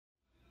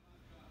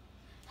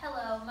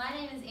My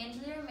name is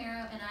Angela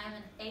Romero, and I am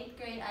an 8th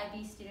grade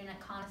IB student at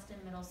Coniston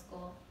Middle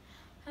School.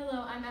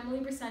 Hello, I'm Emily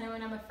Braceno,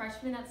 and I'm a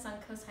freshman at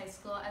Suncoast High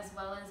School, as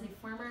well as a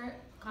former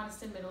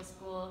Coniston Middle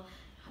School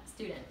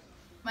student.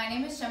 My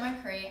name is Gemma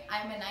Curry.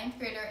 I'm a 9th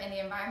grader in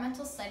the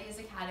Environmental Studies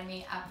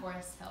Academy at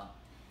Forest Hill.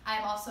 I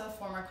am also a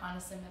former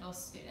Coniston Middle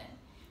student.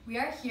 We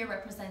are here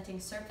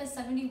representing Surface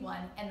 71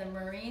 and the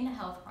Marine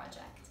Health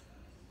Project.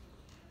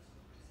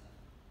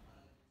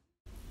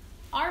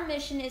 Our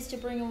mission is to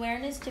bring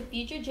awareness to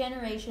future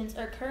generations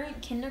or current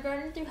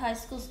kindergarten through high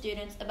school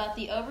students about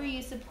the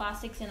overuse of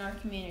plastics in our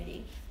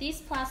community.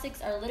 These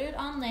plastics are littered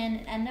on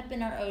land and end up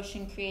in our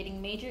ocean,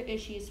 creating major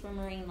issues for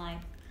marine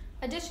life.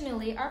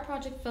 Additionally, our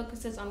project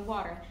focuses on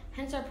water,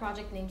 hence our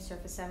project named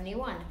Surface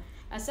 71.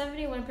 As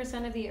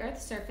 71% of the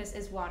Earth's surface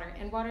is water,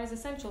 and water is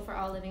essential for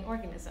all living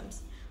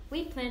organisms.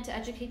 We plan to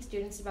educate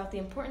students about the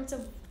importance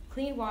of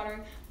clean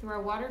water through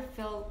our water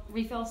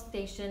refill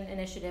station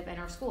initiative in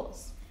our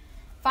schools.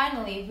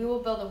 Finally, we will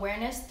build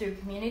awareness through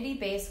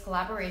community-based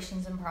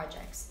collaborations and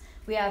projects.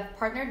 We have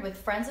partnered with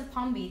Friends of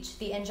Palm Beach,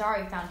 the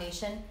Anjari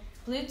Foundation,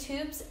 Blue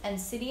Tubes,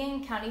 and city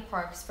and county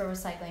parks for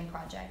recycling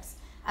projects,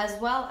 as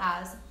well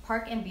as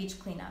park and beach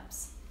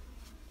cleanups.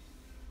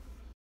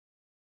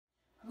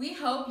 We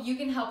hope you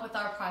can help with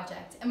our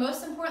project, and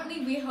most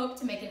importantly, we hope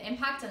to make an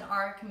impact in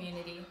our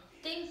community.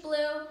 Think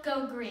blue,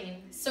 go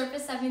green.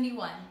 Surface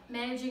 71.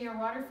 Managing your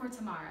water for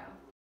tomorrow.